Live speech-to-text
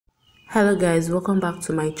Hello guys, welcome back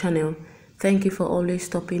to my channel. Thank you for always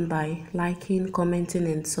stopping by, liking, commenting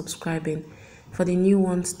and subscribing. For the new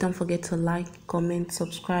ones, don't forget to like, comment,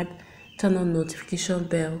 subscribe, turn on notification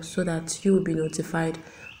bell so that you will be notified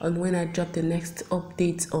on when I drop the next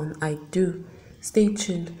update on I Do. Stay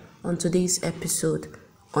tuned on today's episode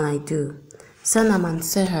on I Do. Sanam and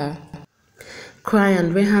Seher cry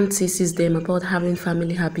and Rehan teases them about having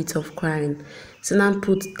family habits of crying. Sanam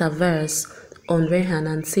puts Tanveer on Rehan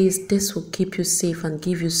and says this will keep you safe and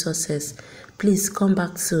give you success. Please come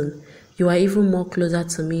back soon. You are even more closer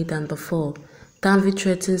to me than before. Tanveer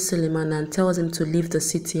threatens Suleiman and tells him to leave the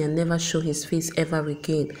city and never show his face ever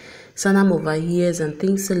again. Sanam overhears and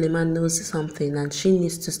thinks Suleiman knows something and she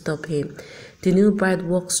needs to stop him. The new bride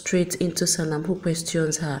walks straight into Sanam, who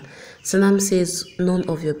questions her. Sanam says, none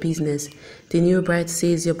of your business. The new bride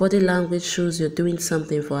says, your body language shows you're doing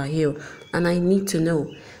something for Ahil, and I need to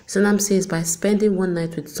know. Sanam says, by spending one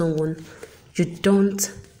night with someone, you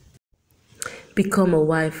don't become a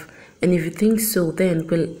wife. And if you think so, then,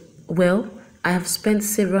 well, I have spent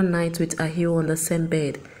several nights with Ahil on the same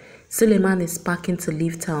bed. Suleiman is packing to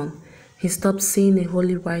leave town. He stops seeing a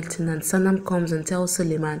holy writing and Sanam comes and tells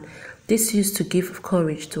Suleiman, this used to give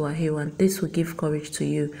courage to Ahil and this will give courage to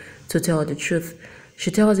you to tell the truth.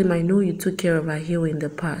 She tells him, I know you took care of Ahil in the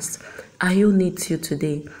past. Ahil needs you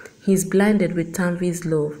today. He's blinded with Tanveer's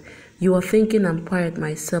love. You are thinking I'm quiet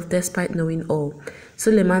myself despite knowing all.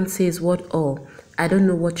 Suleiman says, what all? I don't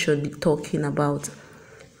know what you're talking about.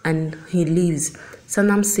 And he leaves.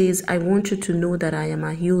 Sanam says, I want you to know that I am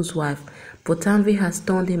Ahil's wife, but Tanveer has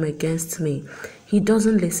turned him against me. He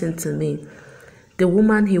doesn't listen to me. The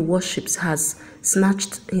woman he worships has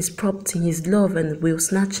snatched his property, his love, and will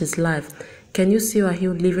snatch his life. Can you see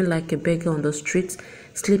Ahil living like a beggar on the streets,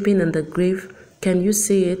 sleeping in the grave? Can you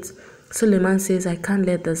see it? Suleiman says, I can't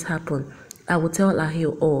let this happen. I will tell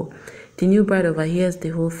Ahil all. The new bride overhears the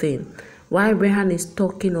whole thing. While Rehan is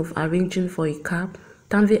talking of arranging for a cab,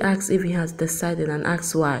 Tanveer asks if he has decided and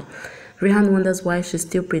asks why. Rehan wonders why she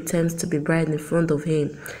still pretends to be bride in front of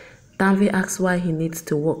him. Tanveer asks why he needs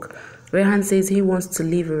to work. Rehan says he wants to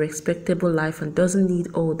live a respectable life and doesn't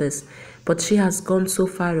need all this, but she has gone so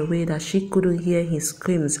far away that she couldn't hear his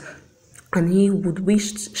screams, and he would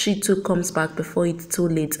wish she too comes back before it's too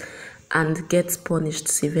late and gets punished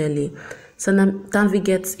severely. Tanveer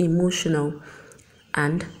gets emotional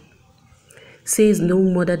and says no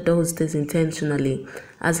mother does this intentionally,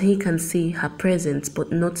 as he can see her present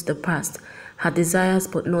but not the past, her desires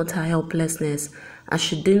but not her helplessness, as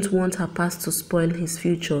she didn't want her past to spoil his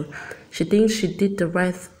future. She thinks she did the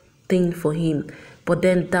right thing for him, but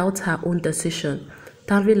then doubts her own decision.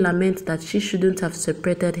 Tanveer laments that she shouldn't have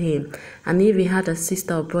separated him, and if he had a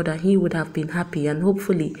sister or brother, he would have been happy, and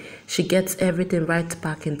hopefully she gets everything right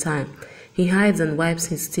back in time. He hides and wipes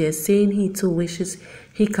his tears, saying he too wishes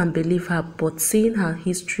he can believe her, but seeing her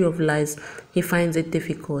history of lies, he finds it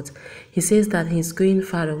difficult. He says that he's going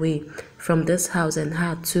far away from this house and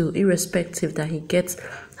her too, irrespective that he gets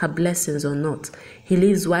her blessings or not. He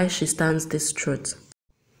leaves while she stands distraught.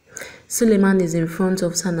 Suleiman is in front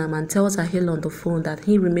of Sanam and tells Ahil on the phone that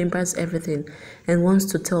he remembers everything and wants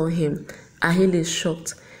to tell him. Ahil is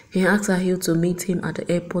shocked. He asks Ahil to meet him at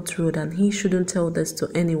the airport road and he shouldn't tell this to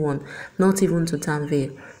anyone, not even to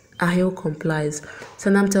Tanveer. Ahil complies.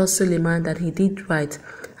 Sanam tells Suleiman that he did right,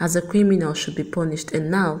 as a criminal should be punished,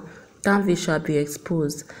 and now Tanveer shall be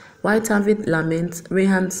exposed. While Tanveer laments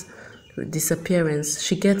Rehan's disappearance,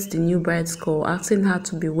 she gets the new bride's call asking her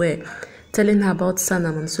to beware, telling her about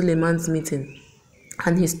Sanam and Suleiman's meeting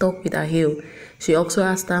and his talk with Ahil. She also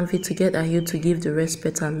asks Tanveer to get Ahil to give the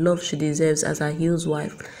respect and love she deserves as Ahil's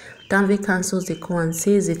wife. Tanveer cancels the call and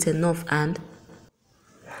says it's enough and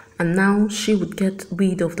now she would get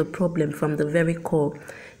rid of the problem from the very core.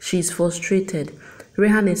 She is frustrated.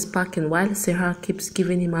 Rehan is packing while Seher keeps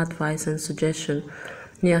giving him advice and suggestion.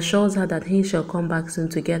 He assures her that he shall come back soon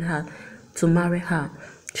to get her to marry her.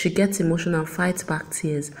 She gets emotional and fights back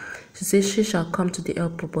tears. She says she shall come to the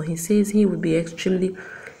airport, but he says he would be extremely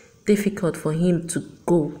difficult for him to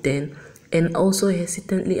go then, and also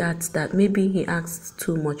hesitantly adds that maybe he asks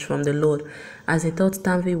too much from the Lord, as he thought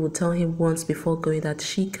Tanveer would tell him once before going that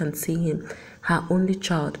she can see him, her only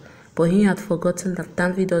child, but he had forgotten that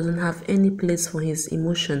Tanveer doesn't have any place for his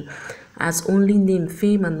emotion, as only name,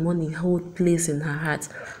 fame and money hold place in her heart.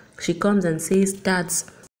 She comes and says that's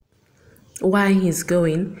why he's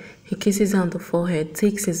going. He kisses her on the forehead,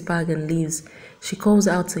 takes his bag and leaves. She calls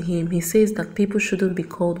out to him. He says that people shouldn't be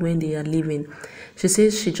called when they are leaving. She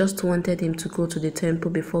says she just wanted him to go to the temple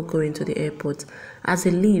before going to the airport. As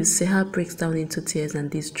he leaves, Seher breaks down into tears and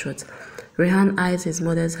distraught. Rehan eyes his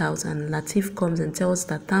mother's house and Latif comes and tells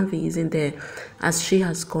that Tanveer isn't there as she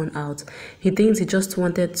has gone out. He thinks he just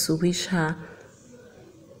wanted to wish her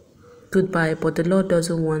goodbye, but the Lord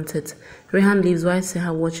doesn't want it. Rehan leaves while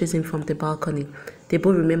Seha watches him from the balcony. They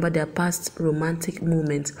both remember their past romantic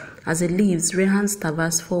moments. As he leaves, Rehan's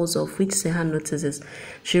tavas falls off, which Seha notices.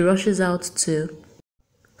 She rushes out to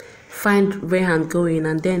find Rehan going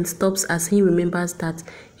and then stops as he remembers that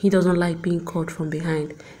he doesn't like being caught from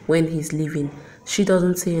behind when he's leaving. She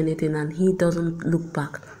doesn't say anything and he doesn't look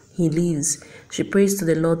back. He leaves. She prays to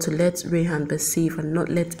the Lord to let Rehan be safe and not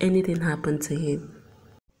let anything happen to him.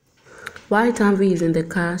 While Tanveer is in the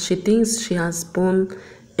car, she thinks she has borne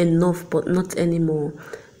enough but not anymore,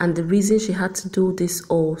 and the reason she had to do this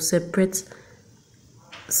all separates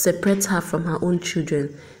her from her own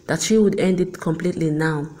children, that she would end it completely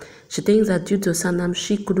now. She thinks that due to Sanam,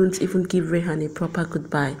 she couldn't even give Rehan a proper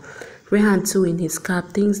goodbye. Rehan too, in his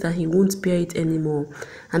cap, thinks that he won't bear it anymore,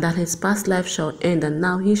 and that his past life shall end, and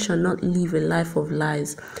now he shall not live a life of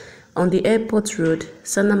lies. On the airport road,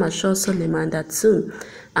 Sanam assures Suleiman that soon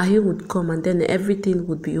Ahil would come and then everything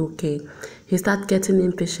would be okay. He starts getting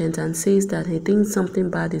impatient and says that he thinks something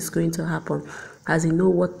bad is going to happen as he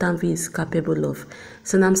knows what Tanveer is capable of.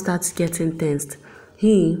 Sanam starts getting tensed.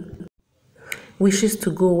 He wishes to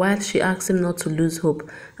go while she asks him not to lose hope,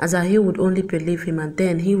 as Ahil would only believe him and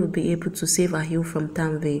then he would be able to save Ahil from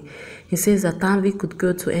Tanveer. He says that Tanveer could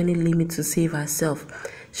go to any limit to save herself.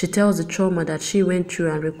 She tells the trauma that she went through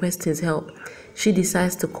and requests his help. She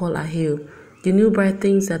decides to call Ahil. The new bride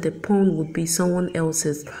thinks that the pawn would be someone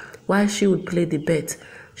else's, while she would play the bet.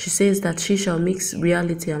 She says that she shall mix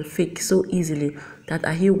reality and fake so easily that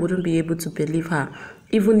Ahil wouldn't be able to believe her,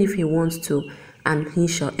 even if he wants to, and he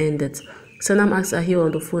shall end it. Sanam asks Ahil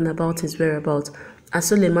on the phone about his whereabouts, as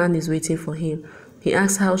Suleiman is waiting for him. He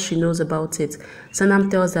asks how she knows about it. Sanam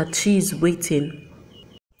tells that she is waiting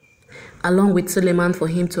along with Suleiman for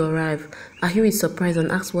him to arrive. Ahil is surprised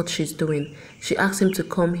and asks what she's doing. She asks him to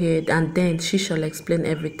come here and then she shall explain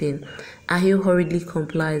everything. Ahil hurriedly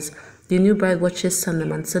complies. The new bride watches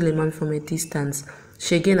Sanam and Suleiman from a distance.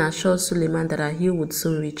 She again assures Suleiman that Ahil would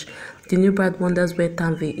soon reach. The new bride wonders where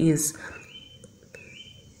Tanveer is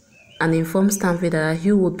and informs Tanveer that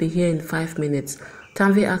Ahil would be here in 5 minutes.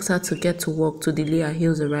 Tanveer asks her to get to work to delay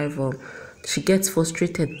Ahil's arrival. She gets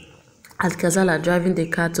frustrated as Ghazal are driving the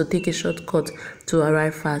car to take a shortcut to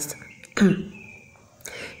arrive fast. The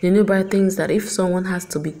new bride thinks that if someone has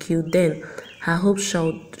to be killed, then her hope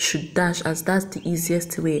should dash, as that's the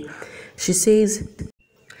easiest way. She says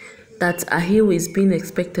that Ahil is being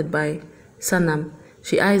expected by Sanam.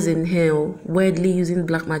 She eyes in hell, weirdly using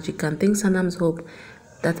black magic, and thinks Sanam's hope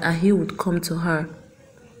that Ahil would come to her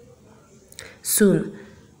soon.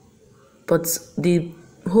 But the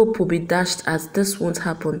hope will be dashed as this won't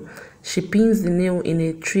happen. She pins the nail in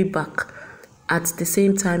a tree bark. At the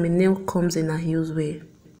same time, a nail comes in Ahil's way.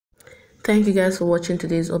 Thank you guys for watching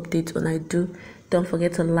today's update on I Do. Don't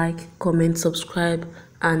forget to like, comment, subscribe,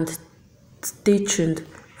 and stay tuned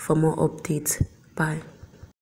for more updates. Bye.